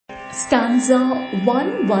Stanza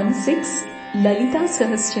 116 Lalita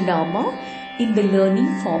Sahasranama in the learning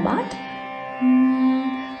format.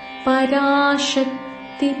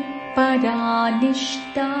 Parashakti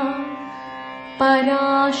Paranishta,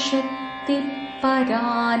 Parashakti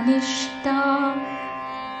Paranishta,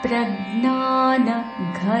 Pragnana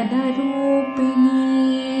Ghanarupini,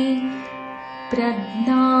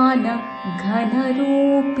 Pragnana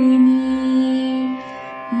Ghanarupini,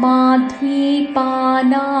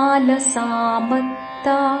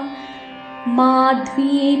 Madhvipanalasamata,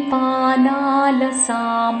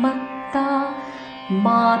 Madhvipanalasamata,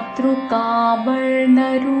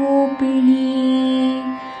 Matrukavarnarupini,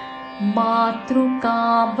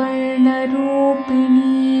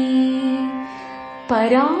 Matrukavarnarupini,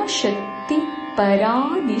 Parashakti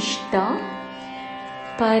Paranishta,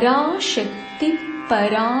 Parashakti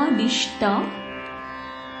Paranishta,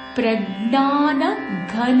 Pragnana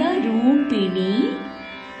Ghanarupini,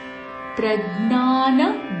 Pragnana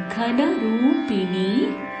Ghanarupini,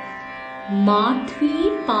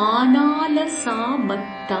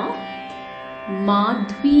 Madhvipanalasamata,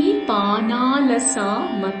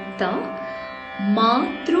 Madhvipanalasamata,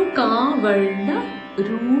 Matrukavarna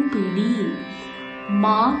Rupini,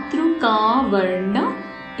 Matrukavarna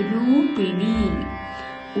Rupini.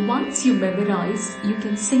 Once you memorize, you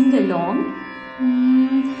can sing along.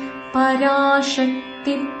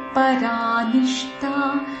 Parashakti Paranishta,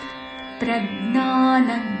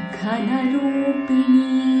 Pragnana Ghanarupini,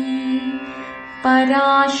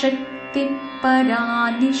 Parashakti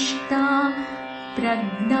Paranishta,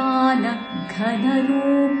 Pragnana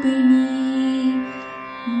Ghanarupini,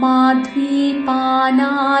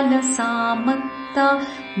 Madhvipanalasamata,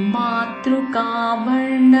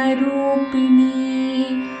 Matrukavarnarupini,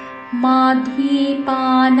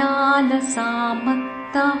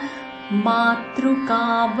 Madhvipanalasamata,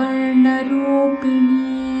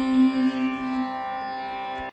 Matrukavarnarupini.